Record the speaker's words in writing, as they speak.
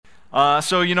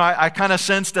I kind of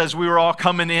sensed as we were all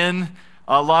coming in,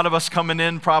 a lot of us coming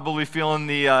in probably feeling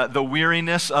the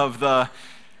weariness of the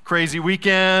crazy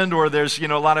weekend, or there's, a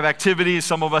lot of activities,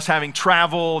 some of us having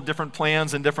travel, different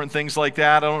plans and different things like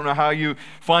that. I don't know how you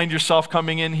find yourself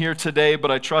coming in here today,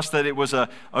 but I trust that it was a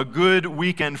good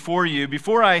weekend for you.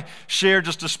 Before I share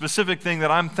just a specific thing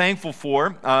that I'm thankful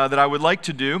for, that I would like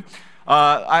to do,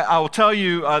 I will tell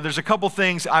you, there's a couple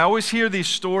things. I always hear these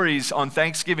stories on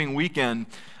Thanksgiving weekend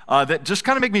that just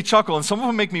kind of make me chuckle, and some of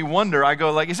them make me wonder. I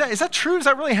go, is that true? Does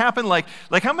that really happen? Like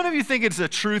how many of you think it's a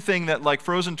true thing that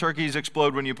frozen turkeys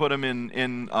explode when you put them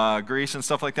in grease and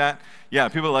stuff like that? Yeah,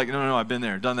 people are like, no, I've been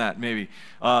there, done that, maybe.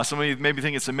 Some of you maybe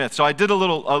think it's a myth. So I did a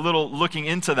little looking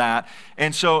into that,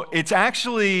 and so it's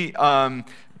actually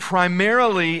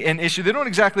primarily an issue. They don't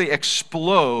exactly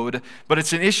explode, but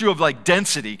it's an issue of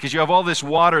density, because you have all this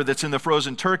water that's in the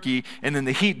frozen turkey, and then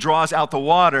the heat draws out the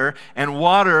water, and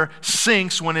water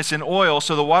sinks when it's in oil,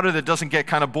 so the water that doesn't get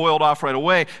kind of boiled off right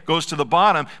away goes to the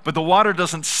bottom, but the water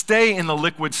doesn't stay in the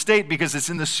liquid state because it's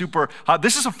in the super hot.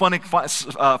 This is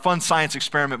a fun science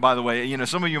experiment, by the way.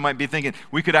 Some of you might be thinking,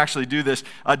 we could actually do this.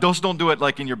 Don't do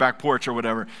it in your back porch or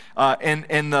whatever.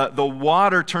 And the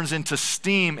water turns into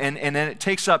steam, and then it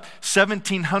takes up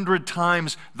 1,700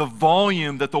 times the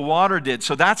volume that the water did.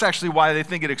 So that's actually why they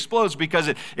think it explodes, because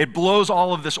it blows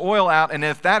all of this oil out, and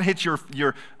if that hits your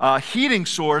heating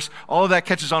source, all of that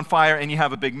catches on fire, and you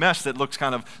have a big mess that looks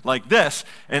kind of like this,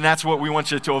 and that's what we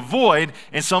want you to avoid.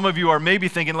 And some of you are maybe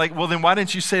thinking, well, then why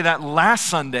didn't you say that last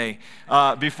Sunday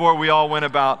before we all went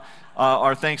about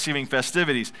our Thanksgiving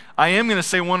festivities? I am going to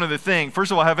say one other thing.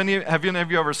 First of all, have any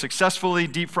of you ever successfully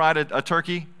deep fried a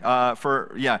turkey?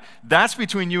 That's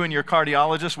between you and your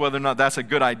cardiologist, whether or not that's a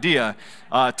good idea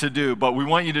to do, but we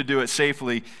want you to do it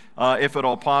safely if at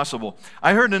all possible.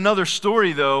 I heard another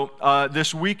story, though,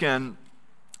 this weekend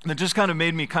that just kind of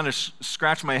made me kind of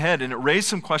scratch my head, and it raised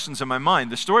some questions in my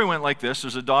mind. The story went like this.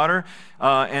 There's a daughter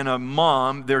and a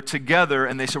mom. They're together,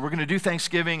 and they said, we're going to do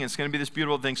Thanksgiving. It's going to be this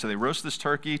beautiful thing. So they roast this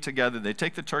turkey together. They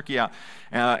take the turkey out,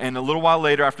 and a little while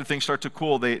later, after things start to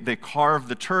cool, they carve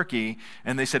the turkey,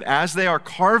 and they said, as they are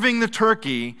carving the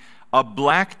turkey, a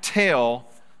black tail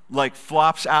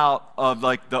flops out of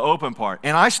the open part.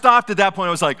 And I stopped at that point.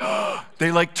 I was like, they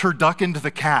turduckened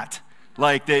the cat.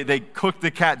 They cooked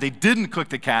the cat. They didn't cook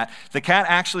the cat. The cat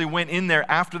actually went in there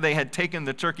after they had taken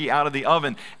the turkey out of the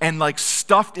oven and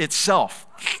stuffed itself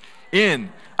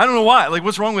in. I don't know why.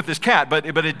 What's wrong with this cat? But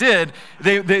it did.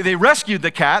 They rescued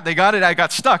the cat. They got it. I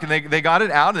got stuck, and they got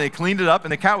it out, and they cleaned it up,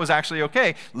 and the cat was actually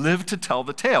okay. Lived to tell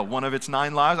the tale. One of its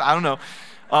 9 lives. I don't know.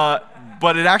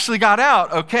 But it actually got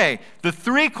out. Okay. The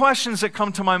 3 questions that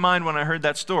come to my mind when I heard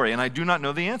that story, and I do not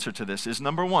know the answer to this, is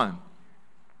number 1,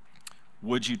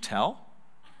 would you tell?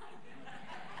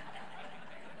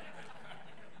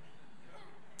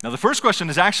 Now, the first question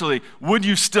is actually, would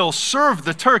you still serve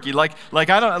the turkey?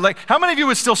 How many of you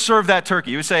would still serve that turkey?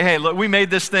 You would say, hey, look, we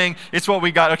made this thing. It's what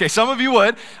we got. Okay, some of you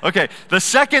would. Okay, the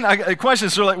second question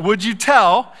is would you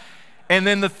tell? And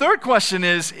then the third question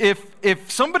is,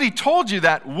 if somebody told you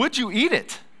that, would you eat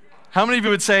it? How many of you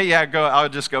would say, yeah, go, I'll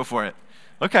just go for it?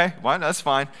 Okay, well, that's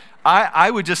fine. I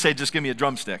would just say, just give me a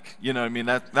drumstick. You know what I mean?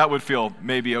 That would feel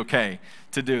maybe okay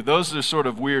to do. Those are sort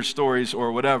of weird stories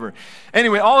or whatever.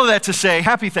 Anyway, all of that to say,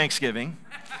 happy Thanksgiving.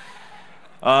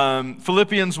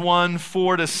 Philippians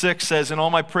 1:4-6 says, in all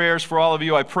my prayers for all of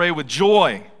you, I pray with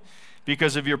joy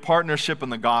because of your partnership in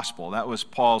the gospel. That was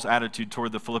Paul's attitude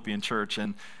toward the Philippian church.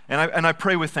 And I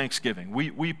pray with thanksgiving.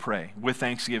 We pray with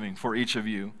thanksgiving for each of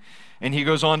you. And he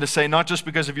goes on to say, not just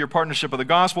because of your partnership of the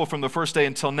gospel from the first day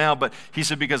until now, but he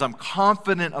said, because I'm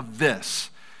confident of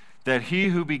this, that he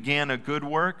who began a good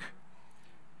work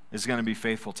is going to be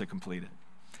faithful to complete it.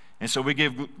 And so we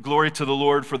give glory to the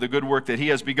Lord for the good work that he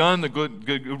has begun, the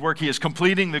good work he is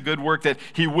completing, the good work that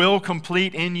he will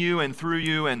complete in you and through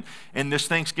you. And in this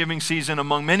Thanksgiving season,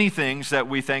 among many things that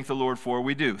we thank the Lord for,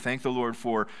 we do. Thank the Lord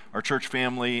for our church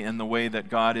family and the way that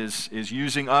God is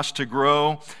using us to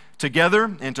grow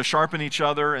together and to sharpen each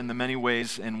other in the many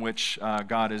ways in which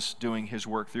God is doing his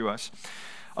work through us.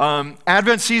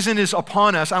 Advent season is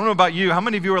upon us. I don't know about you. How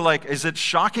many of you are is it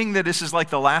shocking that this is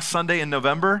the last Sunday in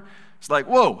November? It's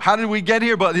whoa, how did we get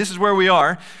here? But this is where we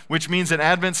are, which means that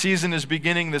Advent season is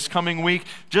beginning this coming week.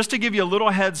 Just to give you a little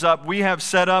heads up, we have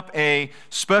set up a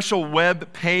special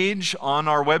web page on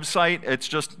our website. It's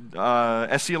just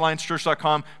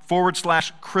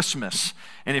scalliancechurch.com/Christmas.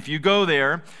 And if you go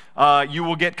there, you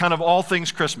will get kind of all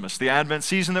things Christmas. The Advent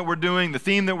season that we're doing, the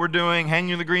theme that we're doing,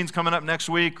 Hanging in the Greens coming up next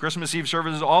week, Christmas Eve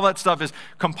services, all that stuff is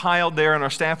compiled there, and our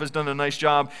staff has done a nice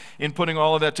job in putting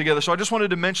all of that together. So I just wanted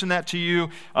to mention that to you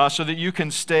so that you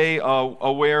can stay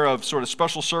aware of sort of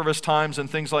special service times and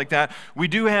things like that. We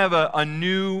do have a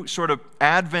new sort of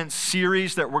Advent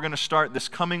series that we're going to start this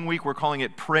coming week. We're calling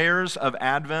it Prayers of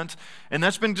Advent. And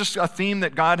that's been just a theme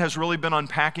that God has really been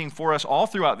unpacking for us all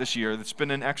throughout this year. That's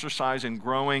been an exercise in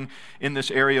growing in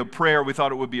this area of prayer. We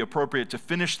thought it would be appropriate to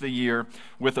finish the year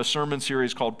with a sermon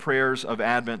series called Prayers of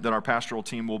Advent that our pastoral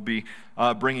team will be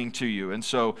bringing to you. And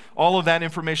so all of that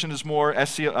information is more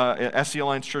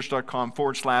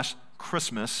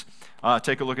scalliancechurch.com/Christmas.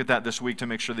 Take a look at that this week to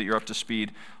make sure that you're up to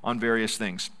speed on various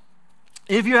things.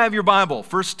 If you have your Bible,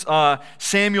 1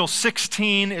 Samuel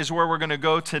 16 is where we're going to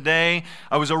go today.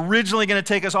 I was originally going to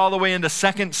take us all the way into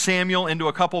 2 Samuel into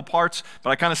a couple parts,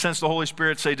 but I kind of sensed the Holy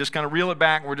Spirit say, just kind of reel it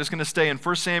back, and we're just going to stay in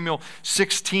 1 Samuel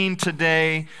 16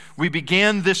 today. We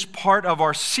began this part of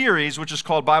our series, which is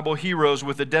called Bible Heroes,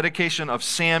 with the dedication of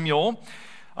Samuel,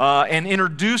 and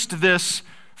introduced this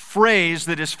phrase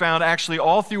that is found actually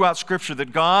all throughout Scripture,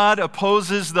 that God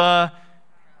opposes the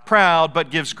proud, but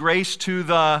gives grace to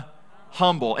the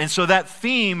humble. And so that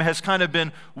theme has kind of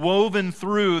been woven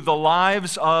through the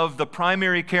lives of the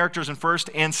primary characters in 1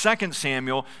 and 2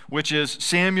 Samuel, which is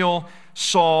Samuel,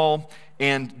 Saul,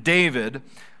 and David.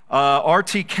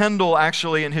 R.T. Kendall,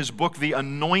 actually, in his book, The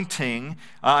Anointing,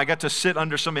 I got to sit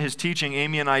under some of his teaching,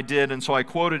 Amy and I did, and so I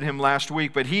quoted him last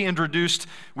week, but we introduced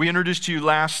to you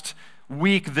last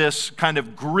week this kind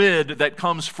of grid that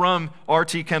comes from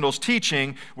R.T. Kendall's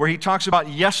teaching, where he talks about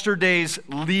yesterday's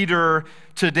leader,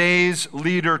 today's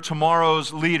leader,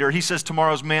 tomorrow's leader. He says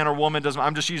tomorrow's man or woman.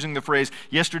 I'm just using the phrase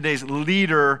yesterday's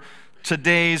leader,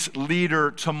 today's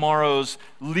leader, tomorrow's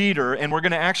leader. And we're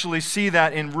going to actually see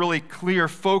that in really clear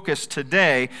focus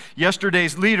today.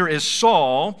 Yesterday's leader is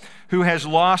Saul, who has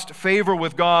lost favor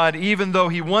with God, even though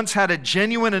he once had a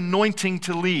genuine anointing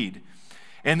to lead.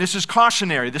 And this is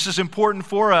cautionary. This is important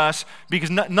for us because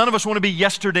none of us want to be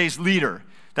yesterday's leader.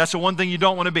 That's the one thing you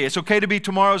don't want to be. It's okay to be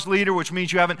tomorrow's leader, which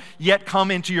means you haven't yet come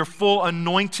into your full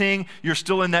anointing. You're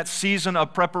still in that season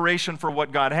of preparation for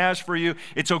what God has for you.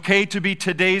 It's okay to be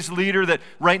today's leader, that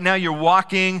right now you're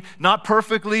walking, not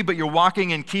perfectly, but you're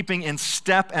walking and keeping in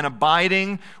step and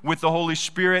abiding with the Holy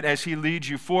Spirit as He leads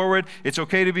you forward. It's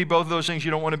okay to be both of those things.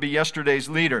 You don't want to be yesterday's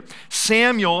leader.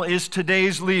 Samuel is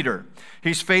today's leader.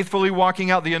 He's faithfully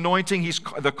walking out the anointing. He's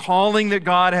the calling that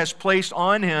God has placed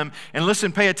on him. And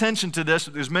listen, pay attention to this,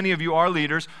 as many of you are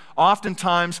leaders.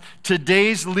 Oftentimes,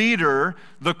 today's leader,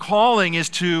 the calling is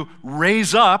to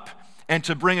raise up and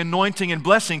to bring anointing and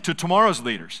blessing to tomorrow's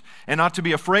leaders, and not to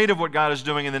be afraid of what God is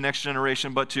doing in the next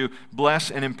generation, but to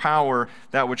bless and empower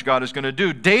that which God is going to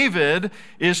do. David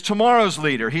is tomorrow's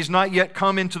leader. He's not yet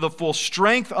come into the full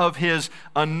strength of his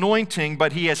anointing,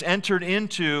 but he has entered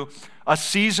into a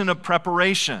season of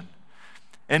preparation.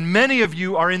 And many of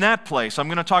you are in that place. I'm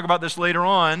going to talk about this later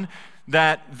on,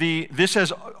 that this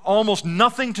has almost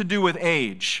nothing to do with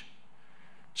age.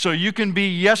 So you can be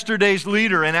yesterday's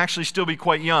leader and actually still be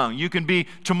quite young. You can be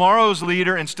tomorrow's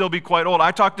leader and still be quite old.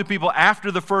 I talked to people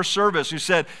after the first service who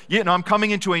said, I'm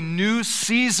coming into a new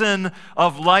season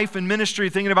of life and ministry,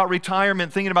 thinking about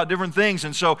retirement, thinking about different things.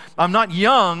 And so I'm not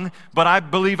young, but I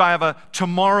believe I have a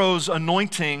tomorrow's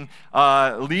anointing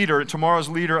tomorrow's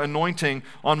leader anointing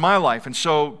on my life. And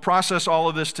so process all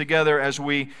of this together as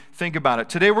we think about it.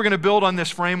 Today we're going to build on this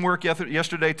framework,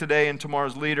 yesterday, today, and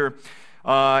tomorrow's leader,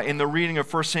 in the reading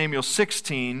of 1 Samuel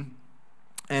 16.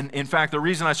 And in fact, the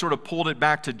reason I sort of pulled it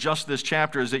back to just this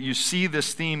chapter is that you see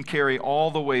this theme carry all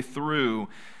the way through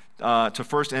to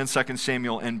 1 and 2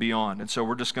 Samuel and beyond. And so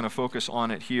we're just going to focus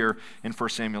on it here in 1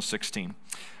 Samuel 16.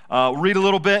 Read a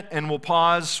little bit and we'll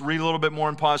pause, read a little bit more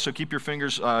and pause, so keep your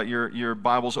fingers, your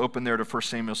Bibles open there to 1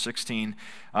 Samuel 16,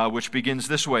 which begins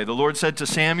this way. The Lord said to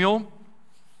Samuel,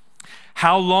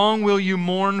 "How long will you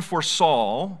mourn for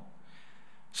Saul,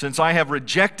 since I have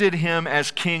rejected him as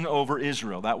king over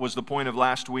Israel?" That was the point of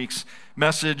last week's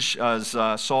message. As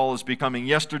Saul is becoming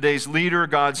yesterday's leader,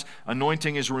 God's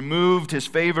anointing is removed, his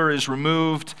favor is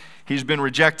removed, he's been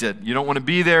rejected. You don't want to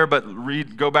be there, but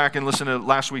go back and listen to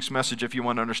last week's message if you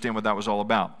want to understand what that was all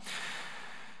about.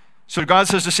 So God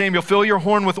says to Samuel, "Fill your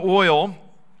horn with oil.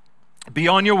 Be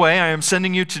on your way. I am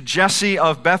sending you to Jesse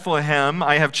of Bethlehem.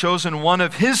 I have chosen one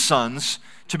of his sons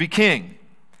to be king."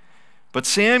 But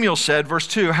Samuel said, verse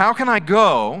 2, "How can I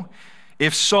go?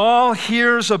 If Saul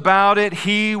hears about it,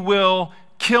 he will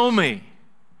kill me."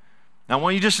 Now, I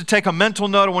want you just to take a mental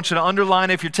note. I want you to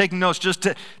underline it if you're taking notes.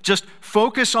 Just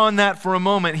focus on that for a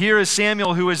moment. Here is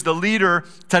Samuel, who is the leader,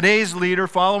 today's leader,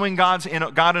 following God in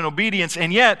obedience.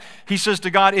 And yet, he says to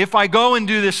God, if I go and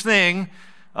do this thing,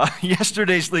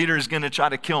 yesterday's leader is going to try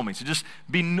to kill me. So just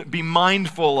be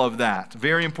mindful of that.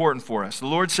 Very important for us. The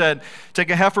Lord said, take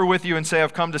a heifer with you and say,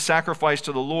 I've come to sacrifice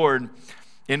to the Lord.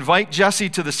 Invite Jesse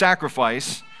to the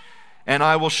sacrifice, and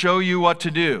I will show you what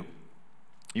to do.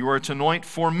 You are to anoint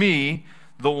for me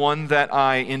the one that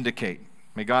I indicate.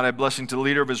 May God add blessing to the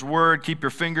leader of his word. Keep your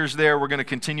fingers there. We're going to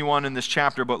continue on in this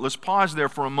chapter, but let's pause there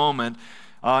for a moment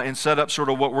and set up sort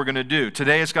of what we're going to do.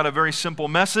 Today it's got a very simple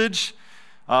message,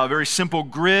 a very simple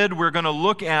grid. We're going to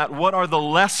look at what are the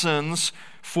lessons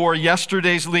for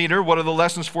yesterday's leader, what are the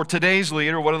lessons for today's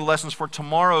leader, what are the lessons for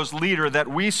tomorrow's leader that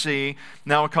we see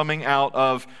now coming out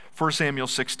of 1 Samuel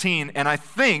 16. And I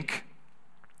think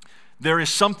there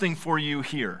is something for you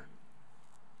here.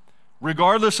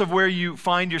 Regardless of where you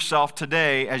find yourself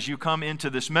today as you come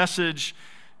into this message,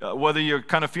 whether you're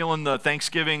kind of feeling the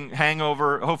Thanksgiving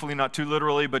hangover, hopefully not too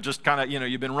literally, but just kind of,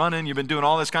 you've been running, you've been doing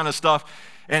all this kind of stuff,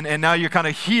 and now you're kind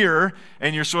of here,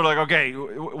 and you're sort of like, okay,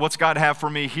 what's God have for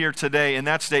me here today in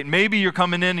that state? Maybe you're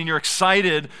coming in and you're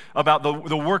excited about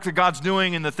the work that God's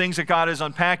doing and the things that God is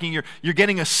unpacking. You're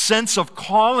getting a sense of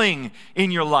calling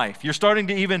in your life. You're starting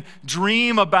to even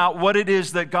dream about what it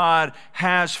is that God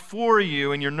has for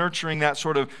you, and you're nurturing that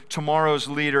sort of tomorrow's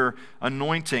leader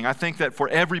anointing. I think that for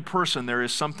every person there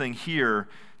is something here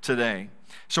today.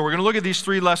 So we're going to look at these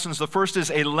three lessons. The first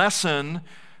is a lesson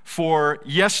for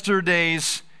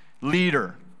yesterday's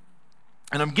leader.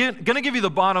 And I'm going to give you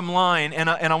the bottom line, and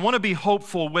I want to be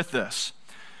hopeful with this.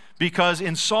 Because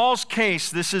in Saul's case,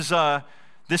 this is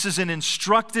an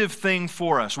instructive thing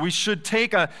for us. We should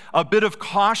take a bit of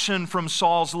caution from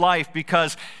Saul's life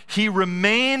because he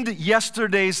remained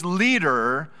yesterday's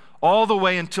leader all the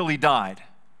way until he died.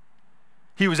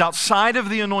 He was outside of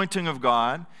the anointing of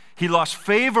God. He lost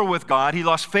favor with God. He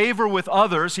lost favor with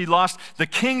others. He lost the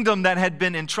kingdom that had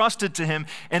been entrusted to him.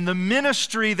 And the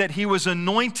ministry that he was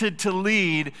anointed to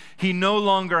lead, he no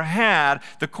longer had.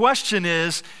 The question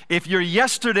is, if you're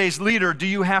yesterday's leader, do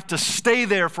you have to stay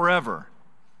there forever?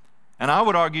 And I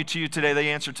would argue to you today the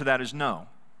answer to that is no.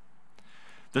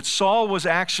 That Saul was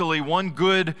actually one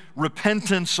good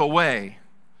repentance away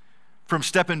from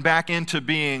stepping back into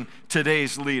being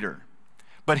today's leader.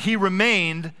 But he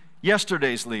remained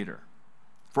yesterday's leader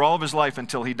for all of his life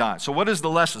until he died. So what is the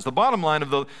lessons? The bottom line of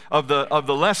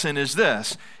the lesson is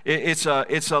this. It's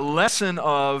a lesson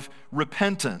of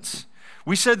repentance.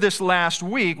 We said this last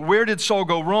week. Where did Saul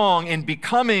go wrong in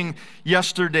becoming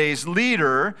yesterday's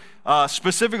leader?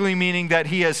 Specifically meaning that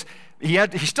he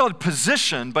still had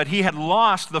position, but he had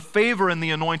lost the favor and the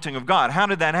anointing of God. How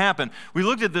did that happen? We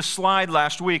looked at this slide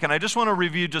last week, and I just want to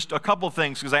review just a couple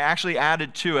things because I actually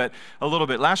added to it a little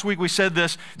bit. Last week we said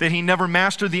this, that he never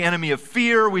mastered the enemy of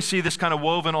fear. We see this kind of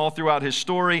woven all throughout his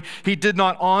story. He did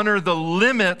not honor the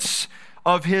limits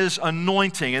of his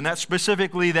anointing, and that's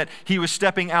specifically that he was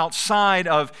stepping outside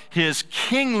of his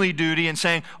kingly duty and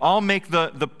saying, I'll make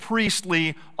the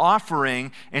priestly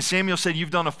offering. And Samuel said,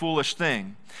 you've done a foolish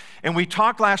thing. And we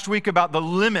talked last week about the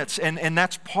limits, and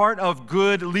that's part of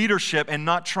good leadership and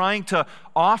not trying to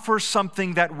offer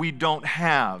something that we don't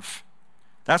have.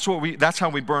 That's how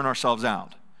we burn ourselves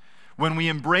out. When we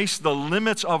embrace the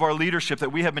limits of our leadership,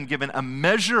 that we have been given a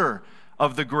measure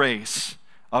of the grace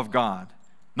of God.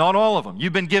 Not all of them.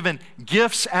 You've been given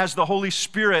gifts as the Holy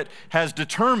Spirit has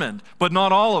determined, but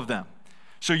not all of them.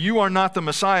 So you are not the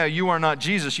Messiah, you are not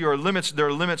Jesus. There are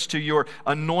limits to your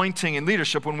anointing and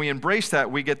leadership. When we embrace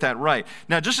that, we get that right.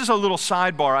 Now, just as a little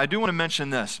sidebar, I do want to mention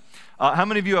this. How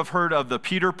many of you have heard of the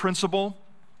Peter Principle?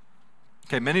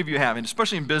 Okay, many of you have, and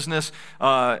especially in business.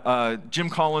 Jim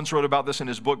Collins wrote about this in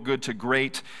his book, Good to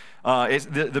Great.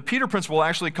 The Peter Principle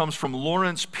actually comes from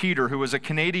Lawrence Peter, who was a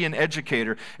Canadian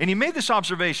educator, and he made this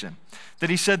observation, that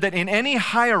he said that in any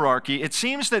hierarchy, it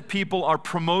seems that people are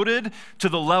promoted to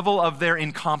the level of their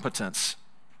incompetence.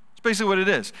 It's basically what it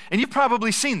is. And you've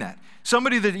probably seen that.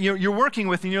 Somebody that you're working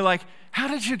with, and you're like, how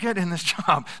did you get in this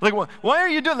job? Like, why are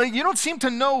you doing, like, you don't seem to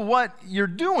know what you're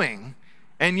doing.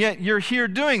 And yet you're here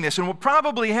doing this. And what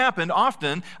probably happened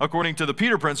often, according to the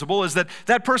Peter Principle, is that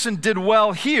that person did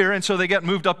well here, and so they get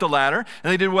moved up the ladder.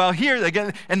 And they did well here,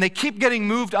 and they keep getting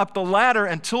moved up the ladder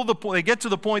until they get to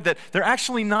the point that they're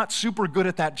actually not super good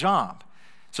at that job.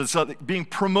 So it's being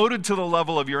promoted to the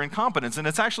level of your incompetence. And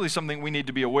it's actually something we need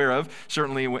to be aware of,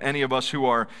 certainly any of us who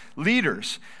are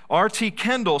leaders. R.T.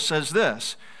 Kendall says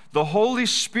this, the Holy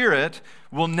Spirit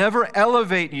will never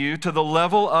elevate you to the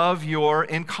level of your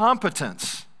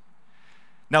incompetence.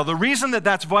 Now, the reason that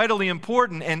that's vitally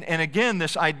important, and again,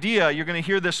 this idea, you're going to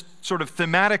hear this sort of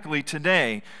thematically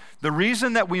today, the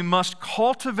reason that we must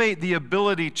cultivate the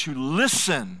ability to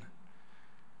listen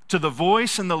to the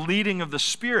voice and the leading of the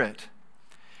Spirit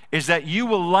is that you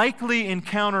will likely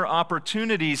encounter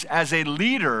opportunities as a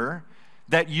leader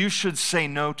that you should say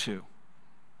no to.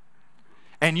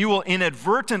 And you will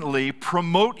inadvertently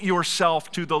promote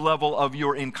yourself to the level of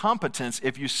your incompetence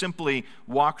if you simply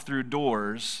walk through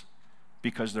doors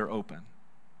because they're open.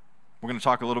 We're going to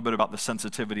talk a little bit about the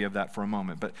sensitivity of that for a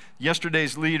moment. But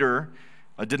yesterday's leader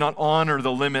did not honor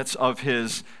the limits of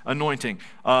his anointing.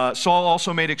 Saul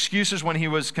also made excuses when he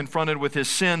was confronted with his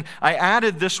sin. I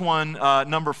added this one,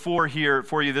 number 4 here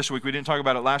for you this week. We didn't talk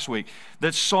about it last week.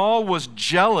 That Saul was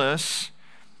jealous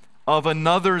of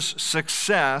another's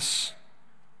success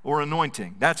or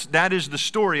anointing. That is the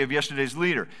story of yesterday's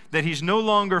leader. That he's no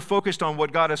longer focused on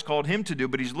what God has called him to do,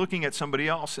 but he's looking at somebody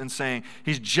else and saying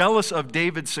he's jealous of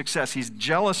David's success. He's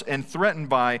jealous and threatened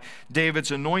by David's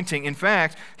anointing. In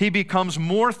fact, he becomes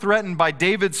more threatened by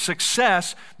David's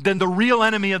success than the real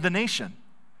enemy of the nation.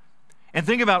 And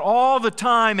think about all the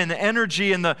time and the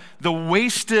energy and the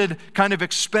wasted kind of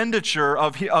expenditure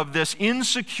of this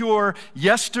insecure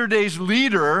yesterday's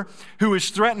leader who is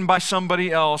threatened by somebody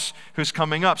else who's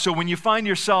coming up. So when you find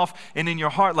yourself and in your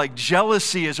heart like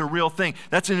jealousy is a real thing,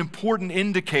 that's an important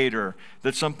indicator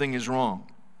that something is wrong.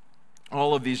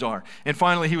 All of these are. And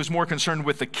finally, he was more concerned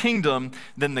with the kingdom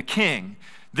than the king.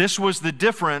 This was the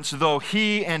difference, though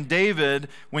he and David,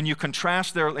 when you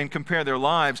contrast and compare their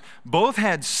lives, both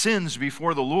had sins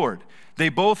before the Lord. They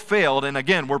both failed, and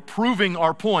again, we're proving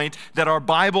our point that our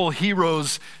Bible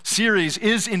Heroes series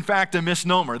is in fact a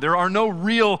misnomer. There are no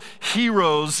real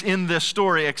heroes in this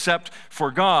story except for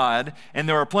God, and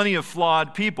there are plenty of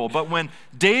flawed people. But when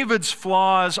David's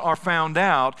flaws are found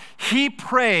out, he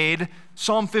prayed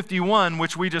Psalm 51,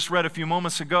 which we just read a few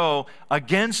moments ago,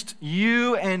 against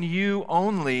you and you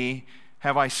only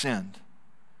have I sinned.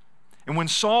 And when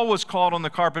Saul was called on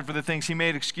the carpet for the things, he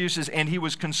made excuses, and he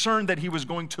was concerned that he was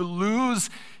going to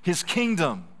lose his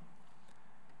kingdom.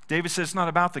 David says it's not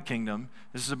about the kingdom,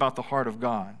 this is about the heart of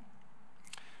God.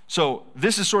 So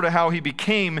this is sort of how he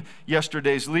became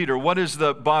yesterday's leader. What is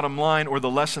the bottom line or the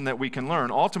lesson that we can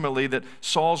learn? Ultimately, that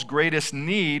Saul's greatest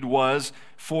need was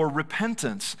for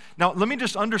repentance. Now, let me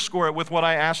just underscore it with what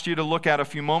I asked you to look at a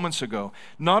few moments ago.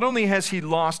 Not only has he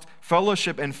lost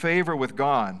fellowship and favor with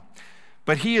God,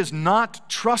 but he is not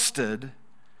trusted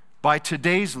by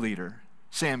today's leader,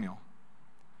 Samuel.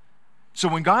 So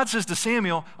when God says to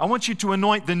Samuel, I want you to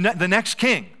anoint the next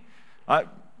king.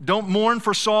 Don't mourn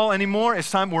for Saul anymore. It's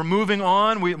time. We're moving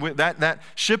on. That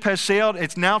ship has sailed.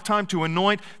 It's now time to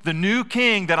anoint the new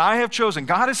king that I have chosen.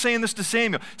 God is saying this to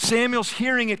Samuel. Samuel's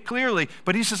hearing it clearly,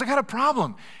 but he says, I got a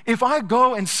problem. If I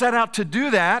go and set out to do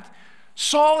that,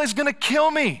 Saul is going to kill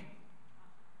me.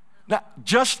 Now,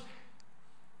 just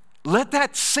let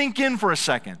that sink in for a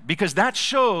second, because that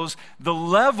shows the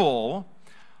level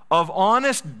of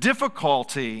honest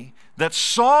difficulty that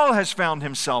Saul has found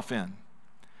himself in.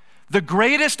 The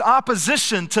greatest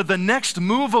opposition to the next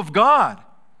move of God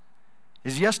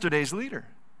is yesterday's leader.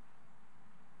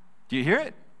 Do you hear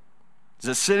it? Does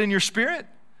it sit in your spirit?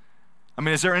 I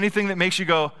mean, is there anything that makes you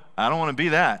go, I don't want to be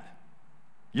that?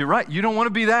 You're right, you don't want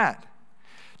to be that.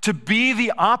 To be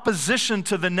the opposition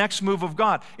to the next move of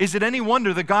God. Is it any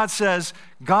wonder that God says,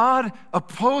 God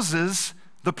opposes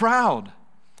the proud,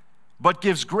 but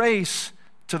gives grace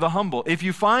to the humble? If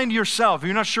you find yourself,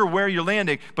 you're not sure where you're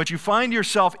landing, but you find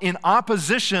yourself in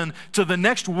opposition to the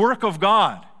next work of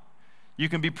God, you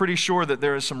can be pretty sure that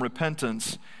there is some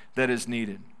repentance that is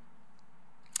needed.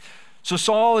 So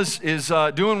Saul is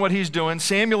doing what he's doing.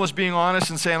 Samuel is being honest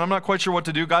and saying, I'm not quite sure what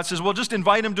to do. God says, well, just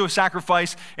invite him to a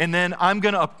sacrifice, and then I'm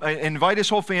going to invite his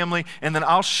whole family, and then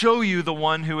I'll show you the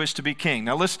one who is to be king.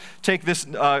 Now let's take these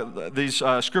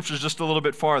scriptures just a little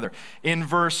bit farther. In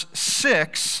verse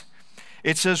 6,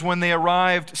 it says, when they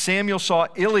arrived, Samuel saw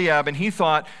Eliab, and he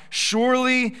thought,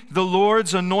 surely the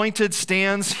Lord's anointed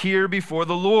stands here before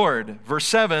the Lord. Verse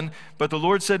 7, but the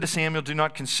Lord said to Samuel, do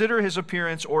not consider his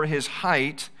appearance or his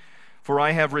height, for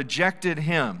I have rejected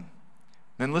him.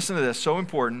 Then listen to this, so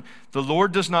important. The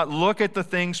Lord does not look at the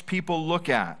things people look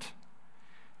at.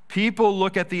 People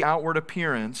look at the outward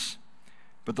appearance,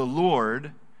 but the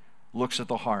Lord looks at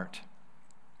the heart.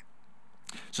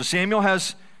 So Samuel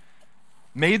has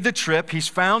made the trip. He's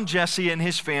found Jesse and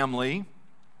his family.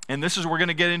 And this is, we're going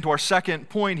to get into our second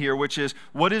point here, which is,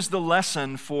 what is the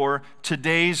lesson for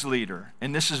today's leader?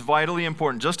 And this is vitally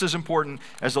important, just as important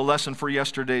as the lesson for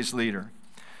yesterday's leader.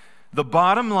 The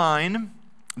bottom line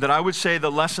that I would say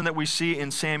the lesson that we see in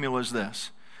Samuel is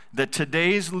this, that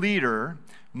today's leader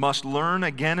must learn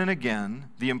again and again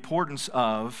the importance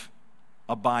of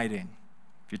abiding.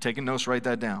 If you're taking notes, write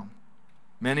that down.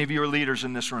 Many of you are leaders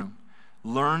in this room.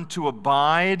 Learn to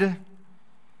abide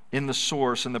in the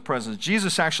source and the presence.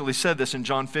 Jesus actually said this in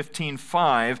John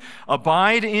 15:5.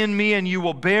 Abide in me and you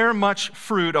will bear much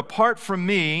fruit. Apart from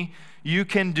me, you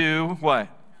can do what?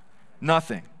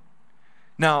 Nothing.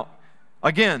 Now,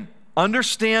 again,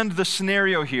 understand the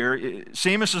scenario here.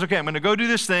 Samuel says, okay, I'm going to go do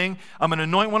this thing. I'm going to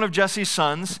anoint one of Jesse's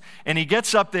sons. And he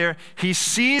gets up there. He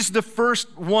sees the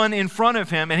first one in front of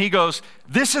him, and he goes,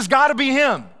 this has got to be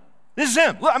him. This is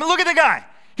him. Look at the guy.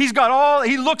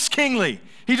 He looks kingly.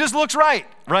 He just looks right?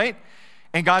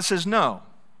 And God says, no.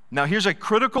 Now, here's a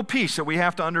critical piece that we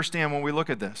have to understand when we look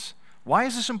at this. Why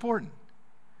is this important?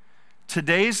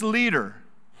 Today's leader,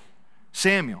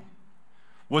 Samuel,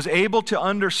 was able to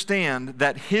understand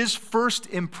that his first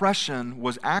impression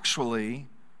was actually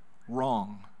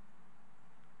wrong.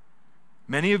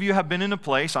 Many of you have been in a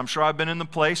place, I'm sure I've been in the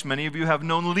place, many of you have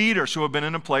known leaders who have been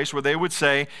in a place where they would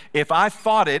say, if I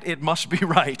thought it, it must be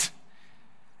right.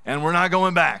 And we're not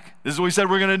going back. This is what we said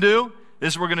we're going to do.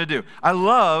 This is what we're going to do. I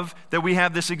love that we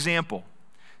have this example.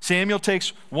 Samuel takes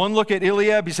one look at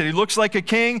Eliab. He said he looks like a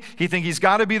king. He thinks he's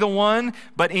got to be the one.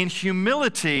 But in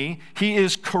humility, he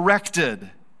is corrected.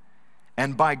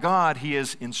 And by God, he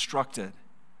is instructed.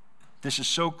 This is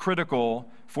so critical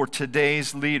for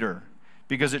today's leader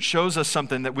because it shows us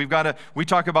something that we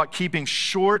talk about keeping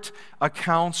short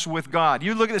accounts with God.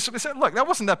 You look at this and say, look, that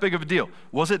wasn't that big of a deal.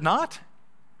 Was it not?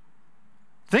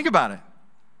 Think about it.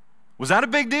 Was that a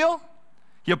big deal?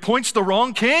 He appoints the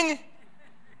wrong king?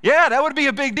 Yeah, that would be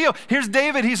a big deal. Here's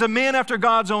David. He's a man after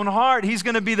God's own heart. He's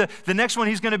going to be the next one.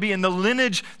 He's going to be in the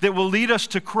lineage that will lead us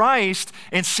to Christ.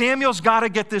 And Samuel's got to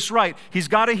get this right. He's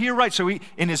got to hear right. So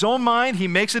in his own mind, he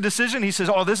makes a decision. He says,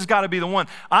 oh, this has got to be the one.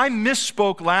 I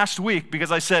misspoke last week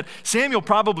because I said Samuel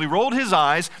probably rolled his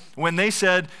eyes when they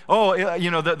said, oh,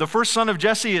 the first son of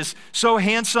Jesse is so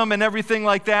handsome and everything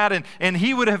like that. And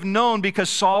he would have known because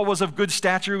Saul was of good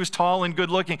stature. He was tall and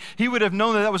good looking. He would have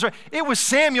known that was right. It was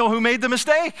Samuel who made the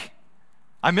mistake.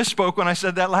 I misspoke when I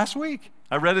said that last week.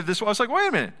 I read it this way. I was like, wait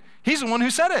a minute. He's the one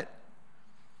who said it.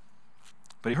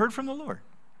 But he heard from the Lord.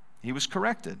 He was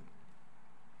corrected.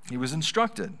 He was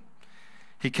instructed.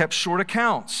 He kept short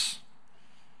accounts.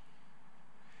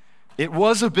 It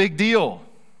was a big deal.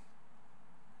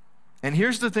 And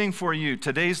here's the thing for you,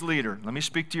 today's leader. Let me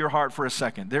speak to your heart for a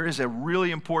second. There is a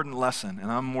really important lesson,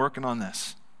 and I'm working on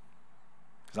this.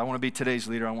 Because I want to be today's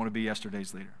leader. I want to be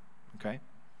yesterday's leader. Okay?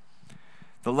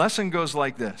 The lesson goes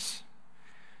like this.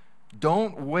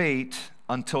 Don't wait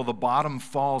until the bottom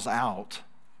falls out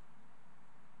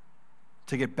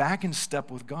to get back in step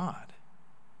with God.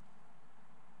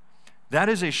 That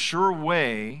is a sure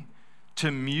way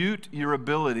to mute your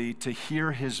ability to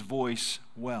hear his voice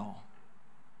well.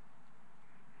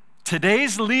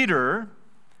 Today's leader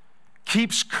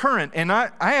keeps current, and I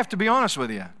have to be honest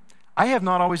with you, I have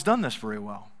not always done this very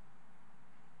well.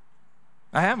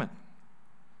 I haven't.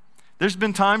 There's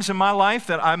been times in my life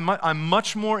that I'm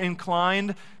much more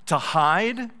inclined to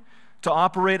hide, to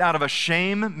operate out of a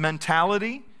shame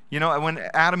mentality. You know, when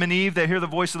Adam and Eve, they hear the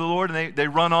voice of the Lord and they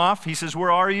run off. He says, where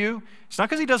are you? It's not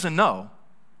because he doesn't know,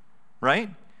 right?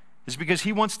 It's because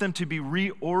he wants them to be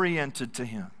reoriented to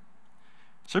him.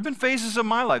 So there have been phases of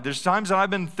my life. There's times that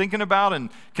I've been thinking about and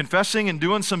confessing and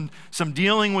doing some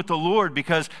dealing with the Lord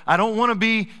because I don't want to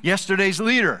be yesterday's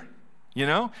leader, you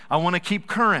know? I want to keep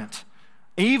current.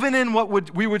 Even in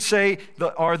what we would say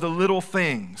are the little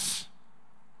things.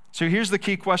 So here's the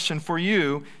key question for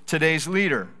you, today's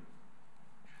leader.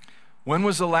 When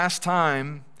was the last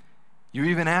time you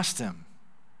even asked him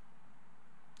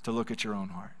to look at your own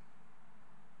heart?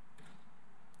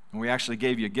 And we actually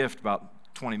gave you a gift about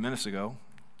 20 minutes ago.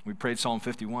 We prayed Psalm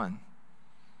 51.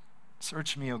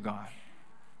 Search me, O God.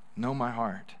 Know my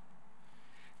heart.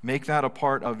 Make that a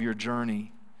part of your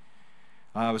journey.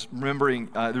 I was remembering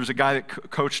there was a guy that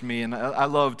coached me, and I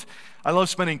loved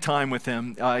spending time with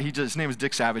him. His name was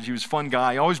Dick Savage. He was a fun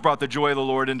guy. He always brought the joy of the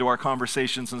Lord into our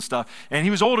conversations and stuff. And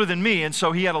he was older than me, and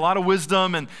so he had a lot of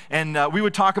wisdom, and we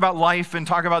would talk about life and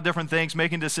talk about different things,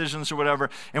 making decisions or whatever.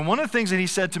 And one of the things that he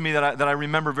said to me that I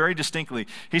remember very distinctly,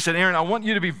 he said, Aaron, I want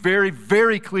you to be very,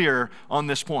 very clear on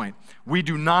this point. We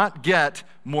do not get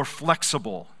more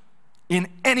flexible in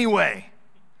any way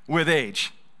with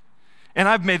age. And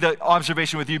I've made the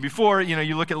observation with you before, you know,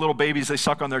 you look at little babies, they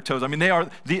suck on their toes. I mean, they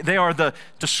are the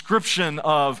description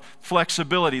of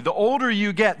flexibility. The older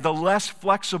you get, the less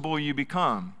flexible you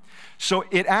become. So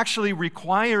it actually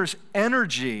requires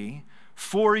energy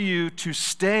for you to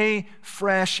stay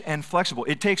fresh and flexible.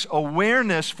 It takes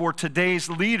awareness for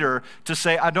today's leader to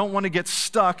say, I don't want to get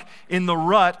stuck in the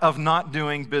rut of not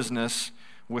doing business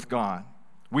with God.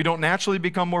 We don't naturally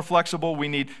become more flexible. We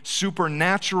need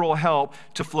supernatural help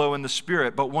to flow in the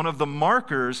Spirit. But one of the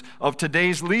markers of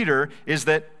today's leader is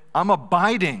that I'm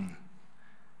abiding.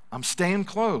 I'm staying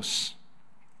close.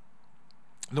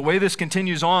 The way this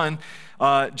continues on,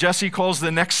 Jesse calls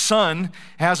the next son,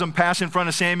 has him pass in front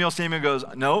of Samuel. Samuel goes,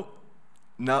 nope,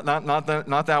 not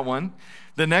that one.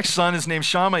 The next son is named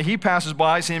Shammah. He passes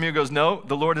by. Samuel goes, no,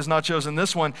 the Lord has not chosen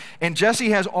this one. And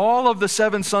Jesse has all of the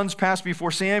 7 sons pass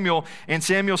before Samuel, and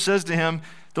Samuel says to him,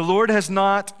 the Lord has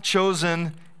not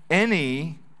chosen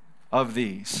any of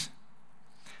these.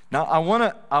 Now, I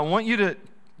want you to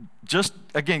just,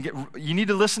 again, you need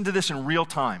to listen to this in real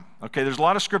time, okay? There's a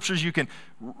lot of scriptures you can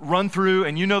run through,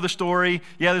 and you know the story.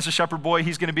 Yeah, there's a shepherd boy.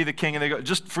 He's going to be the king. And they go,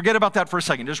 just forget about that for a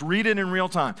second. Just read it in real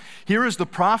time. Here is the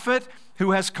prophet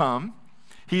who has come.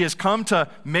 He has come to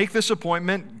make this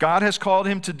appointment. God has called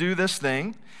him to do this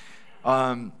thing.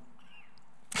 And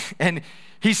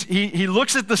he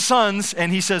looks at the sons,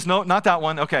 and he says, no, not that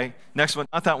one. Okay, next one,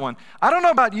 not that one. I don't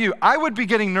know about you. I would be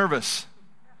getting nervous.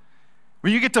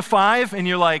 When you get to 5 and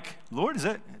you're like, Lord, is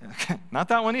it? Not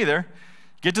that one either.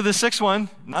 Get to the 6th one,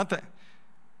 not that.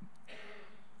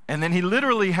 And then he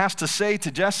literally has to say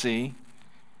to Jesse,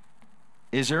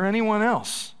 is there anyone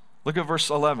else? Look at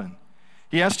verse 11.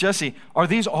 He asks Jesse, are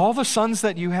these all the sons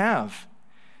that you have?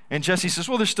 And Jesse says,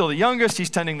 well, they're still the youngest. He's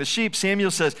tending the sheep. Samuel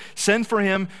says, send for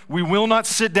him. We will not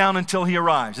sit down until he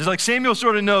arrives. It's like Samuel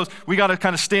sort of knows we got to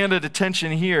kind of stand at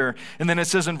attention here. And then it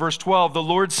says in verse 12, the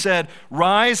Lord said,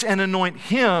 rise and anoint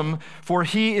him, for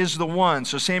he is the one.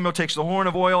 So Samuel takes the horn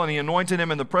of oil and he anointed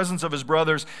him in the presence of his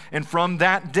brothers. And from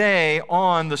that day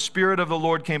on, the Spirit of the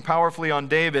Lord came powerfully on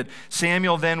David.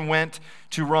 Samuel then went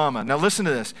to Ramah. Now listen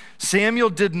to this. Samuel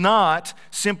did not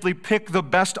simply pick the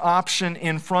best option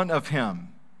in front of him.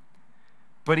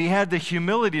 But he had the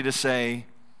humility to say,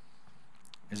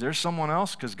 is there someone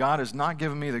else? Because God has not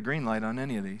given me the green light on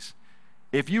any of these.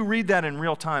 If you read that in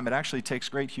real time, it actually takes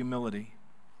great humility.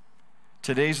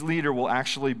 Today's leader will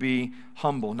actually be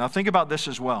humble. Now think about this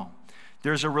as well.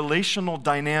 There's a relational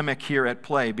dynamic here at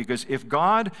play, because if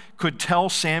God could tell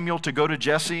Samuel to go to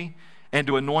Jesse and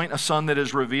to anoint a son that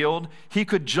is revealed, he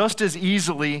could just as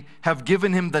easily have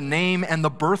given him the name and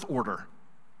the birth order.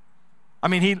 I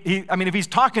mean, if he's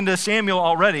talking to Samuel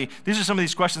already, these are some of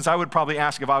these questions I would probably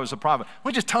ask if I was a prophet. Why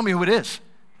don't you just tell me who it is?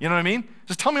 You know what I mean?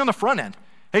 Just tell me on the front end.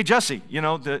 Hey, Jesse,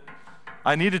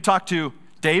 I need to talk to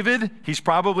David. He's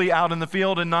probably out in the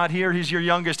field and not here. He's your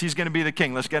youngest. He's going to be the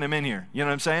king. Let's get him in here. You know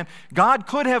what I'm saying? God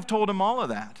could have told him all of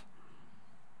that.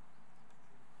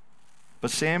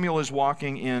 But Samuel is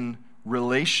walking in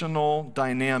relational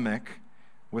dynamic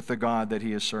with the God that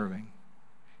he is serving.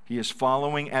 He is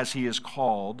following as he is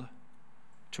called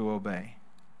to obey.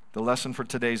 The lesson for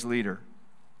today's leader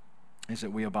is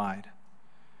that we abide.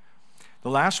 The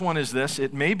last one is this.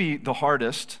 It may be the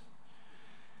hardest,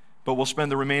 but we'll spend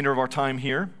the remainder of our time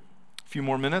here, a few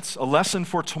more minutes. A lesson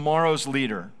for tomorrow's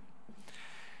leader.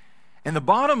 And the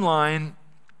bottom line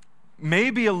may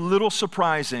be a little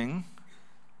surprising,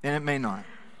 and it may not.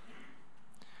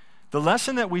 The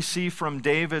lesson that we see from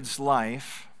David's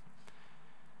life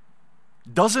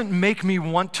doesn't make me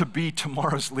want to be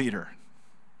tomorrow's leader,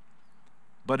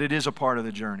 but it is a part of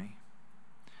the journey.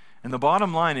 And the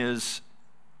bottom line is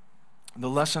the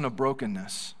lesson of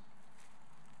brokenness.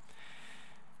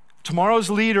 Tomorrow's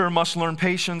leader must learn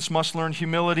patience, must learn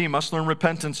humility, must learn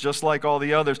repentance just like all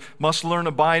the others, must learn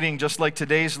abiding just like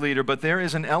today's leader, but there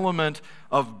is an element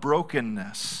of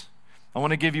brokenness. I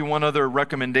want to give you one other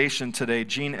recommendation today.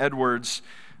 Gene Edwards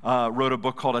wrote a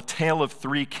book called A Tale of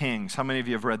Three Kings. How many of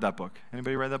you have read that book?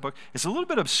 Anybody read that book? It's a little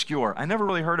bit obscure. I never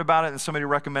really heard about it, and somebody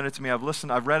recommended it to me.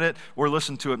 I've read it or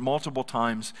listened to it multiple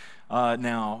times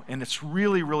now, and it's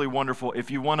really, really wonderful if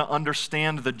you want to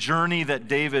understand the journey that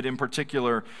David in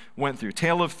particular went through.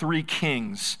 Tale of Three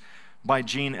Kings by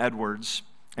Gene Edwards.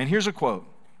 And here's a quote.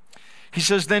 He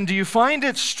says, "Then do you find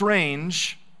it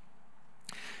strange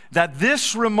that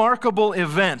this remarkable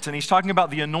event," and he's talking about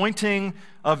the anointing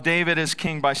of David as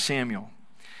king by Samuel,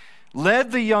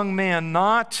 "led the young man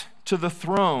not to the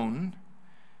throne,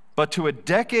 but to a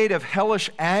decade of hellish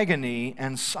agony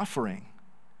and suffering.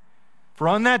 For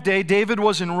on that day, David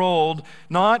was enrolled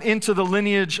not into the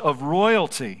lineage of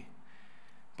royalty,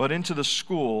 but into the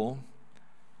school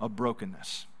of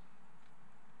brokenness."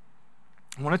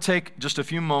 I want to take just a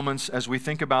few moments as we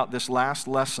think about this last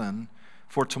lesson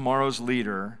for tomorrow's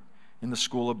leader in the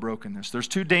school of brokenness. There's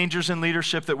two dangers in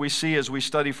leadership that we see as we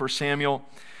study 1 Samuel.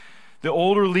 The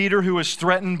older leader who is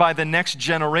threatened by the next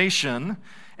generation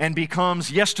and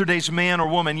becomes yesterday's man or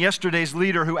woman, yesterday's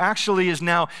leader who actually is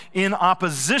now in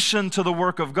opposition to the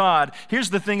work of God.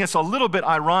 Here's the thing that's a little bit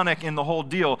ironic in the whole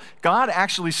deal. God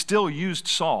actually still used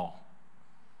Saul.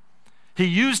 He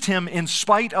used him in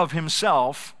spite of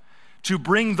himself to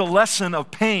bring the lesson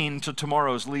of pain to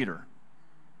tomorrow's leader.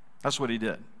 That's what he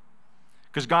did.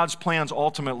 Because God's plans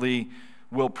ultimately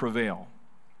will prevail.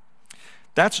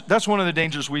 That's one of the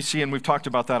dangers we see, and we've talked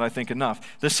about that, I think,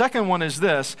 enough. The second one is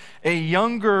this: a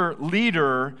younger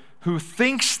leader who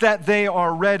thinks that they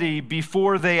are ready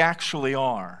before they actually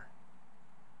are.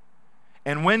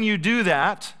 And when you do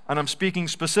that, and I'm speaking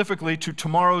specifically to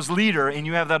tomorrow's leader, and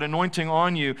you have that anointing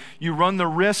on you, you run the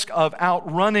risk of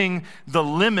outrunning the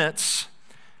limits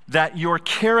that your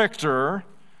character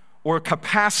or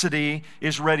capacity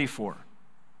is ready for.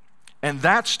 And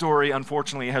that story,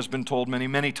 unfortunately, has been told many,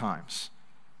 many times.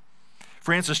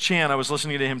 Francis Chan, I was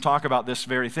listening to him talk about this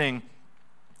very thing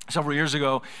several years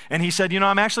ago, and he said,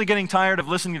 I'm actually getting tired of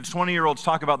listening to 20-year-olds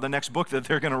talk about the next book that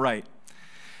they're going to write.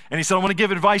 And he said, I want to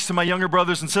give advice to my younger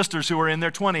brothers and sisters who are in their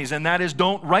 20s, and that is,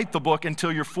 don't write the book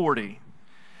until you're 40.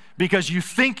 Because you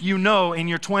think you know in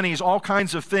your 20s all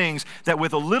kinds of things that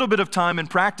with a little bit of time and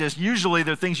practice, usually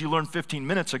they're things you learned 15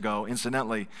 minutes ago,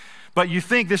 incidentally. But you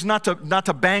think this is not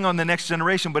to bang on the next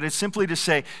generation, but it's simply to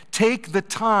say, take the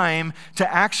time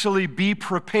to actually be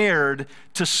prepared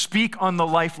to speak on the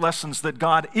life lessons that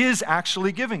God is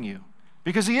actually giving you.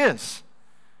 Because he is.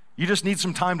 You just need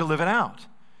some time to live it out.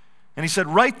 And he said,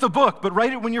 write the book, but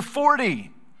write it when you're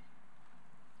 40.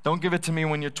 Don't give it to me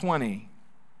when you're 20.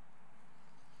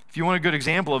 If you want a good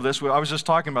example of this, I was just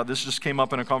talking about this, just came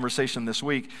up in a conversation this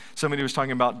week. Somebody was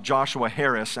talking about Joshua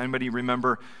Harris. Anybody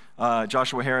remember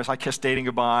Joshua Harris? I Kissed Dating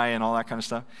Goodbye and all that kind of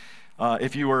stuff.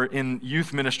 If you were in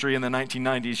youth ministry in the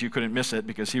 1990s, you couldn't miss it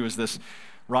because he was this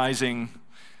rising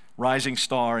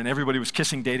star, and everybody was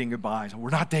kissing dating goodbye. So, we're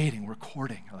not dating, we're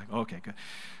courting. I'm like, okay,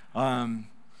 good.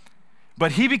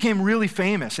 But he became really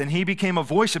famous, and he became a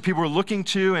voice that people were looking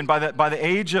to. And by the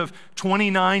age of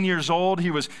 29 years old, he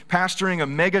was pastoring a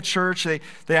mega church.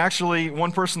 They actually,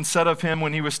 one person said of him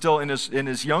when he was still in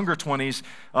his younger 20s,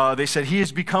 they said, he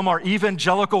has become our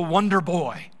evangelical wonder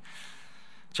boy,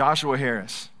 Joshua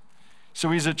Harris. So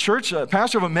he's a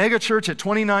pastor of a mega church at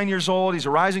 29 years old. He's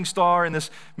a rising star in this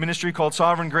ministry called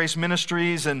Sovereign Grace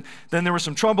Ministries. And then there was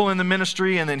some trouble in the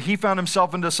ministry, and then he found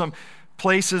himself into some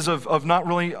places of not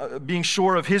really being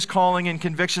sure of his calling and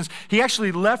convictions. He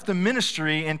actually left the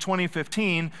ministry in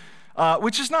 2015,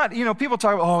 which is not, people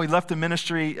talk about, he left the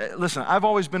ministry. Listen, I've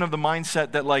always been of the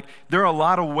mindset that there are a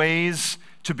lot of ways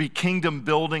to be kingdom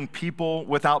building people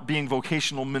without being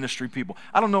vocational ministry people.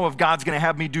 I don't know if God's going to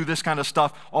have me do this kind of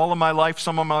stuff all of my life,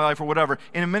 some of my life, or whatever.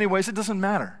 And in many ways, it doesn't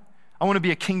matter. I want to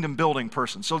be a kingdom building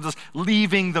person. So just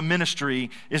leaving the ministry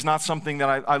is not something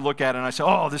that I look at and I say,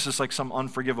 this is like some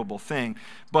unforgivable thing.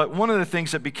 But one of the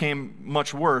things that became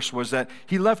much worse was that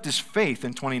he left his faith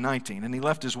in 2019, and he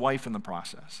left his wife in the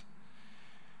process.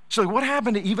 So what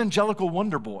happened to evangelical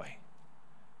wonder boy,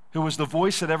 who was the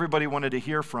voice that everybody wanted to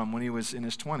hear from when he was in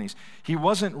his 20s? He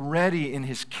wasn't ready in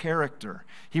his character.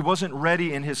 He wasn't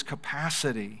ready in his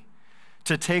capacity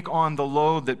to take on the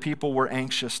load that people were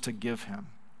anxious to give him.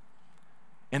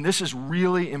 And this is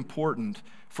really important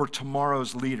for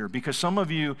tomorrow's leader, because some of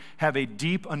you have a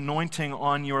deep anointing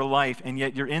on your life, and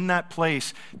yet you're in that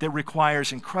place that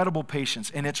requires incredible patience,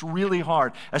 and it's really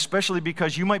hard, especially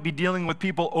because you might be dealing with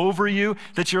people over you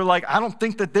that you're like, I don't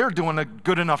think that they're doing a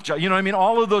good enough job. You know what I mean?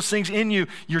 All of those things in you,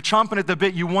 you're chomping at the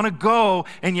bit, you want to go,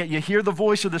 and yet you hear the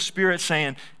voice of the Spirit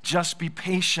saying, just be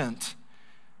patient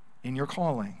in your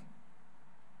calling.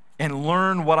 And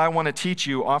learn what I want to teach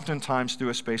you, oftentimes through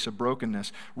a space of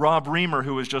brokenness. Rob Reamer,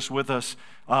 who was just with us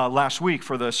last week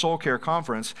for the Soul Care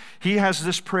Conference, he has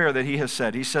this prayer that he has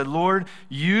said. He said, Lord,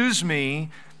 use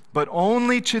me, but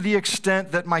only to the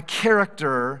extent that my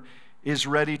character is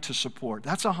ready to support.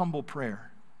 That's a humble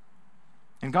prayer.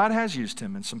 And God has used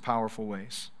him in some powerful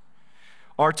ways.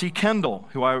 R.T. Kendall,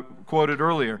 who I quoted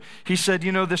earlier, he said,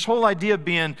 this whole idea of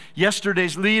being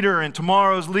yesterday's leader and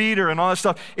tomorrow's leader and all that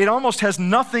stuff, it almost has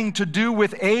nothing to do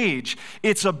with age.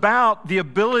 It's about the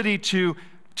ability to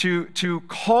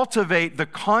cultivate the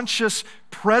conscious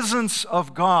presence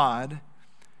of God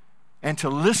and to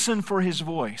listen for his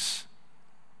voice.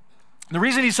 The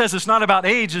reason he says it's not about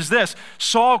age is this: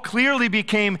 Saul clearly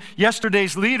became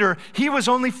yesterday's leader. He was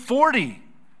only 40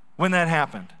 when that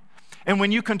happened. And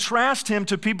when you contrast him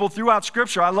to people throughout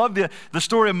Scripture, I love the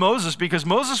story of Moses, because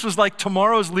Moses was like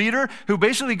tomorrow's leader who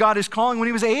basically got his calling when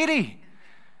he was 80.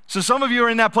 So some of you are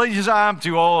in that place, you say, I'm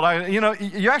too old.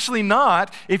 You're actually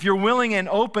not if you're willing and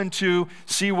open to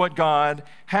see what God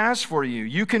has for you.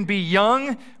 You can be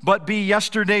young, but be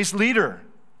yesterday's leader.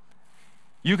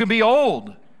 You can be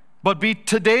old, but be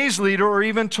today's leader or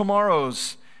even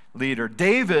tomorrow's leader.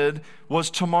 David was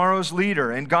tomorrow's leader,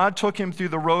 and God took him through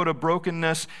the road of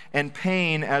brokenness and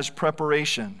pain as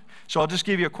preparation. So I'll just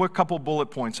give you a quick couple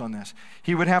bullet points on this.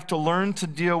 He would have to learn to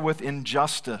deal with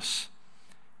injustice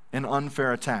and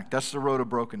unfair attack. That's the road of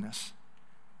brokenness.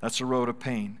 That's the road of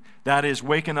pain. That is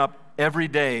waking up every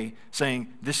day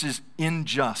saying, this is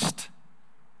unjust.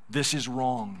 This is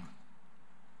wrong.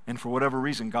 And for whatever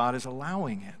reason, God is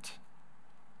allowing it.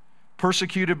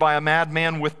 Persecuted by a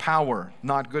madman with power,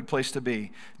 not a good place to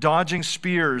be. Dodging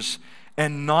spears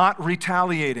and not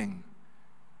retaliating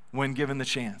when given the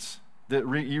chance.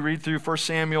 You read through 1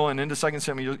 Samuel and into 2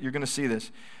 Samuel, you're going to see this.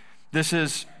 This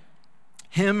is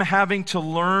him having to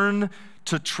learn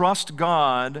to trust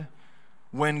God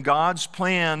when God's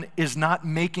plan is not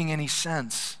making any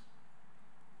sense.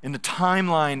 And the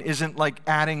timeline isn't like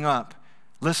adding up.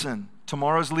 Listen,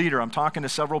 tomorrow's leader, I'm talking to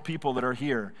several people that are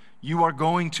here. You are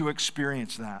going to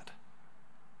experience that.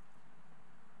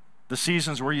 The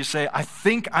seasons where you say, I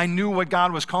think I knew what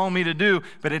God was calling me to do,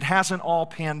 but it hasn't all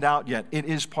panned out yet. It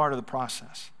is part of the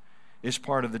process. It's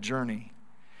part of the journey.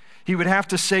 He would have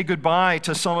to say goodbye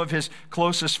to some of his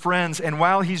closest friends. And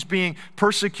while he's being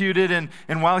persecuted and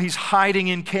while he's hiding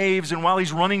in caves and while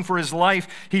he's running for his life,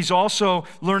 he's also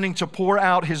learning to pour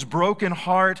out his broken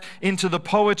heart into the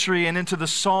poetry and into the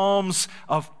psalms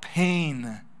of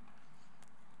pain.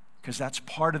 Because that's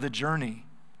part of the journey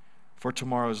for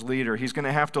tomorrow's leader. He's going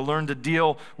to have to learn to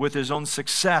deal with his own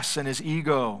success and his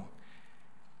ego.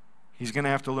 He's going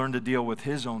to have to learn to deal with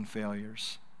his own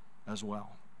failures as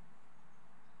well.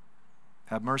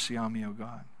 Have mercy on me, O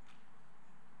God.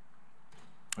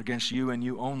 Against you and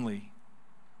you only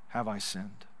have I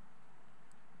sinned.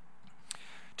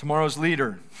 Tomorrow's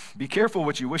leader, be careful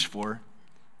what you wish for.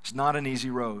 It's not an easy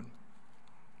road.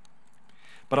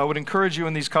 But I would encourage you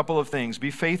in these couple of things. Be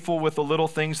faithful with the little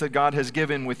things that God has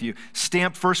given with you.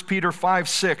 Stamp 1 Peter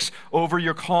 5:6 over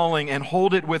your calling and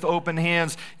hold it with open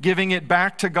hands, giving it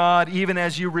back to God even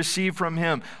as you receive from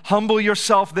him. Humble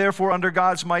yourself, therefore, under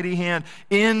God's mighty hand.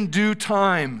 In due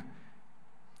time,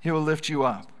 he will lift you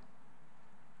up.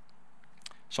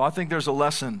 So I think there's a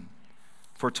lesson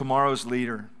for tomorrow's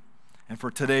leader and for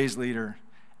today's leader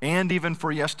and even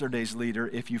for yesterday's leader,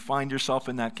 if you find yourself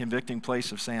in that convicting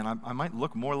place of saying, I might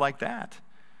look more like that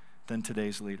than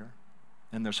today's leader.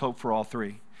 And there's hope for all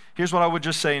three. Here's what I would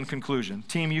just say in conclusion.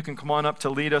 Team, you can come on up to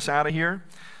lead us out of here.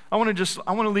 I want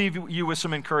to leave you with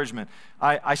some encouragement.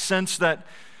 I sense that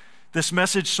this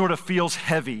message sort of feels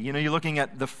heavy. You know, you're looking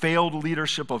at the failed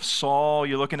leadership of Saul.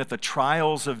 You're looking at the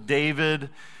trials of David.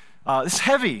 It's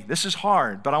heavy. This is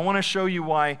hard. But I want to show you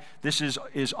why this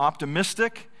is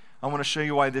optimistic. I want to show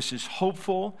you why this is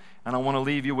hopeful, and I want to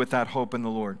leave you with that hope in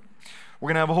the Lord. We're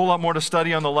going to have a whole lot more to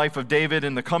study on the life of David.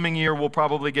 In the coming year, we'll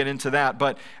probably get into that.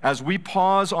 But as we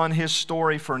pause on his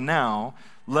story for now,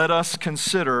 let us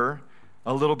consider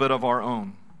a little bit of our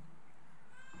own.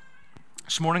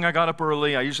 This morning I got up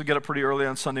early. I usually get up pretty early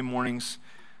on Sunday mornings.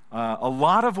 A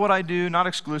lot of what I do, not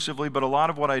exclusively, but a lot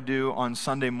of what I do on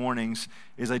Sunday mornings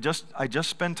is I just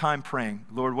spend time praying.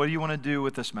 Lord, what do you want to do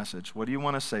with this message? What do you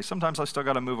want to say? Sometimes I still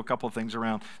got to move a couple of things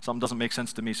around. Something doesn't make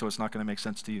sense to me, so it's not going to make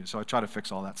sense to you. So I try to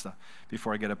fix all that stuff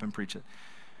before I get up and preach it.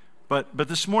 But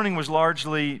this morning was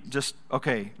largely just,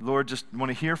 okay, Lord, just want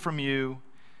to hear from you.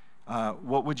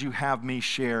 What would you have me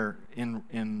share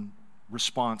in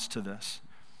response to this?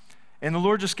 And the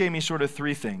Lord just gave me sort of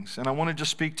three things. And I want to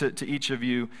just speak to each of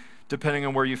you depending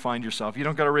on where you find yourself. You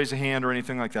don't got to raise a hand or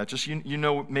anything like that. Just you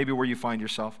know maybe where you find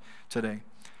yourself today.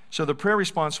 So the prayer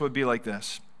response would be like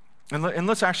this. And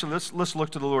let's look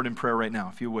to the Lord in prayer right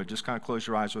now, if you would. Just kind of close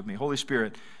your eyes with me. Holy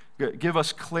Spirit, give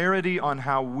us clarity on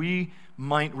how we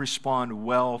might respond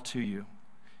well to you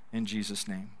in Jesus'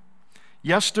 name.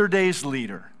 Yesterday's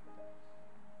leader.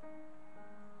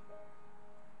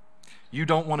 You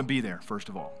don't want to be there, first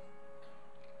of all.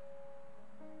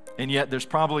 And yet there's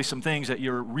probably some things that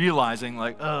you're realizing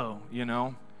like,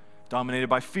 dominated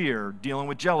by fear, dealing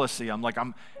with jealousy.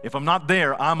 If I'm not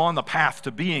there, I'm on the path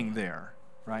to being there,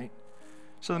 right?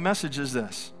 So the message is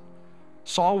this.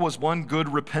 Saul was one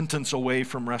good repentance away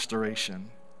from restoration.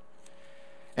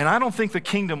 And I don't think the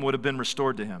kingdom would have been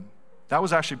restored to him. That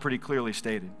was actually pretty clearly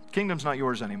stated. Kingdom's not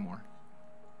yours anymore.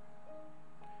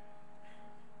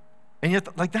 And yet,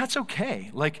 that's okay.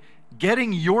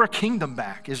 Getting your kingdom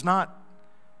back is not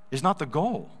the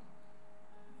goal.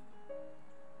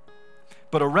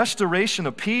 But a restoration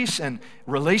of peace and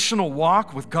relational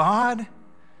walk with God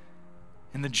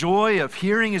and the joy of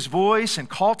hearing his voice and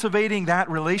cultivating that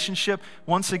relationship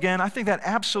once again, I think that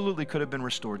absolutely could have been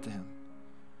restored to him.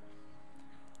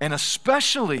 And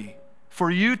especially for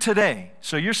you today.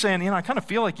 So you're saying, I kind of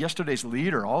feel like yesterday's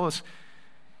leader, all this.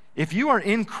 If you are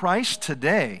in Christ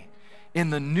today, in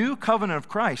the new covenant of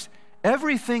Christ,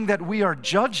 everything that we are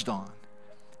judged on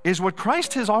is what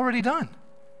Christ has already done.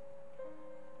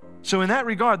 So in that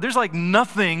regard, there's like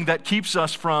nothing that keeps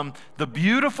us from the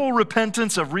beautiful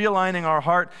repentance of realigning our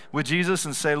heart with Jesus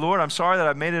and say, Lord, I'm sorry that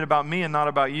I've made it about me and not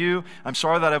about you. I'm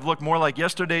sorry that I've looked more like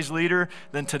yesterday's leader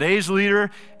than today's leader.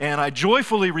 And I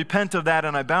joyfully repent of that,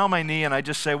 and I bow my knee and I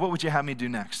just say, what would you have me do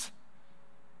next?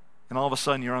 And all of a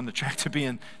sudden you're on the track to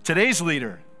being today's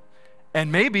leader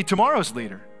and maybe tomorrow's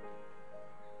leader.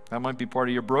 That might be part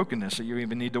of your brokenness that you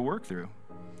even need to work through.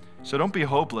 So don't be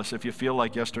hopeless if you feel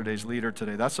like yesterday's leader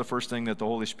today. That's the first thing that the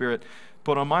Holy Spirit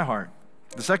put on my heart.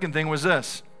 The second thing was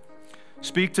this: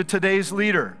 speak to today's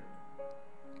leader.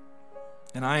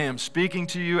 And I am speaking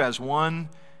to you as one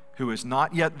who is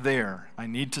not yet there. I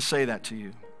need to say that to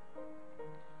you.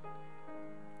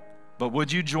 But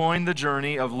would you join the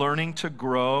journey of learning to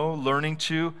grow, learning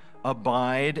to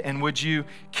abide, and would you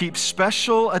keep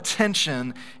special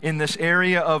attention in this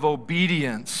area of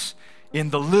obedience, in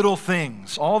the little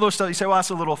things, all those stuff? You say, well,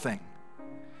 that's a little thing.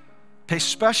 Pay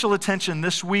special attention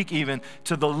this week even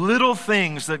to the little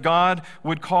things that God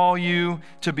would call you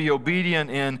to be obedient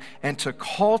in and to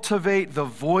cultivate the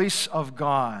voice of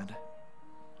God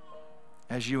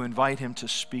as you invite him to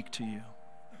speak to you.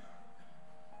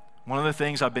 One of the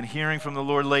things I've been hearing from the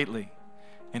Lord lately,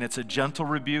 and it's a gentle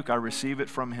rebuke, I receive it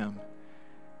from him.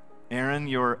 Aaron,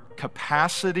 your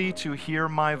capacity to hear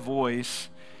my voice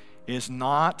is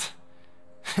not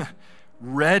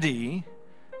ready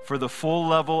for the full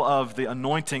level of the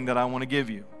anointing that I want to give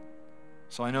you.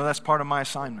 So I know that's part of my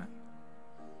assignment.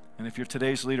 And if you're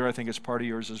today's leader, I think it's part of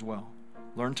yours as well.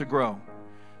 Learn to grow.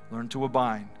 Learn to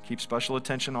abide. Keep special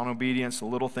attention on obedience, the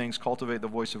little things. Cultivate the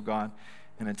voice of God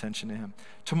and attention to him.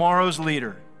 Tomorrow's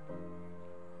leader.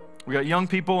 We got young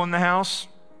people in the house.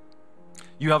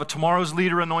 You have a tomorrow's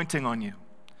leader anointing on you.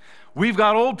 We've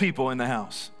got old people in the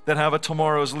house that have a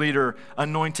tomorrow's leader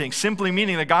anointing, simply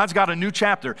meaning that God's got a new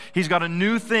chapter. He's got a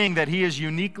new thing that he is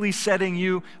uniquely setting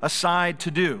you aside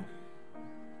to do.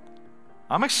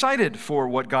 I'm excited for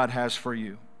what God has for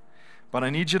you, but I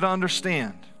need you to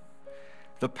understand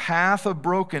the path of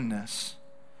brokenness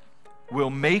will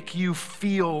make you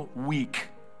feel weak.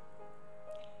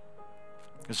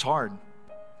 It's hard.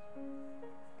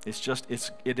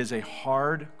 It is a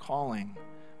hard calling,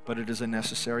 but it is a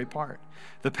necessary part.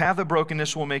 The path of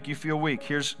brokenness will make you feel weak.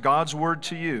 Here's God's word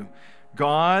to you.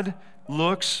 God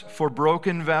looks for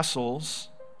broken vessels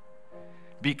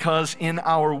because in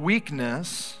our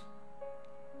weakness,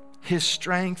 his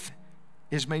strength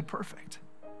is made perfect.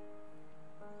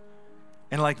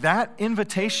 And like that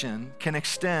invitation can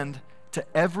extend to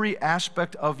every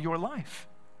aspect of your life.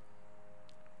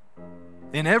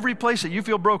 In every place that you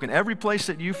feel broken, every place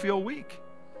that you feel weak.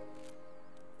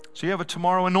 So you have a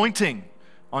tomorrow anointing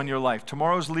on your life,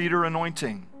 tomorrow's leader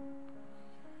anointing.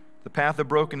 The path of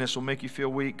brokenness will make you feel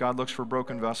weak. God looks for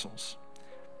broken vessels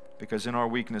because in our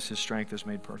weakness, his strength is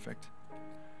made perfect.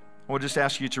 I will just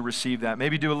ask you to receive that.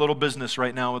 Maybe do a little business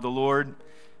right now with the Lord.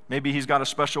 Maybe he's got a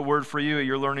special word for you.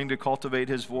 You're learning to cultivate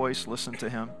his voice. Listen to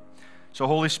him. So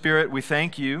Holy Spirit, we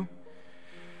thank you.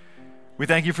 We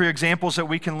thank you for examples that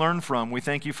we can learn from. We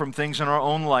thank you from things in our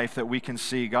own life that we can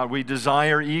see. God, we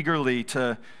desire eagerly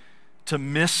to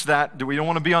miss that. We don't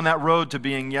want to be on that road to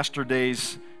being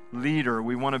yesterday's leader.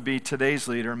 We want to be today's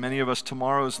leader, many of us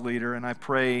tomorrow's leader, and I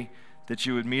pray that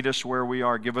you would meet us where we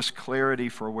are. Give us clarity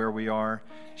for where we are.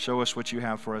 Show us what you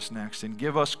have for us next, and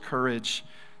give us courage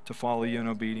to follow you in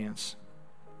obedience.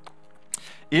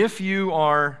 If you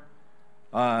are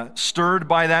stirred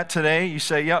by that today, you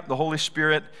say, yep, the Holy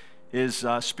Spirit is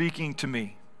speaking to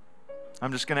me.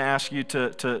 I'm just going to ask you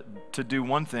to do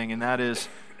one thing, and that is,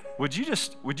 would you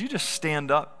just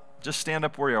stand up? Just stand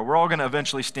up where you are. We're all going to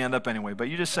eventually stand up anyway, but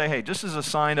you just say, hey, just as a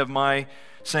sign of my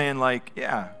saying like,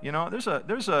 yeah, there's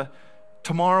a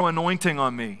tomorrow anointing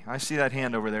on me. I see that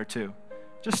hand over there too.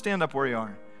 Just stand up where you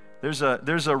are. There's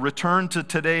a return to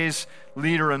today's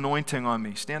leader anointing on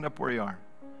me. Stand up where you are.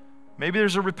 Maybe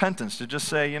there's a repentance to just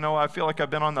say, I feel like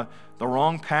I've been on the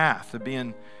wrong path of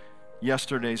being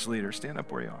yesterday's leader. Stand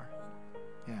up where you are.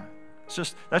 Yeah.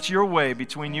 That's your way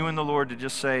between you and the Lord to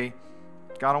just say,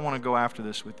 God, I want to go after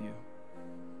this with you.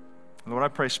 Lord, I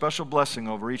pray special blessing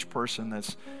over each person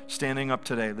that's standing up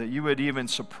today, that you would even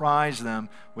surprise them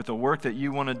with the work that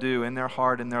you want to do in their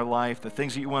heart, in their life, the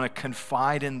things that you want to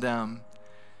confide in them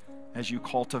as you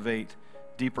cultivate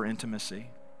deeper intimacy.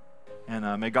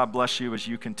 And may God bless you as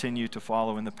you continue to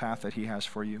follow in the path that he has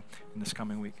for you in this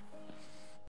coming week.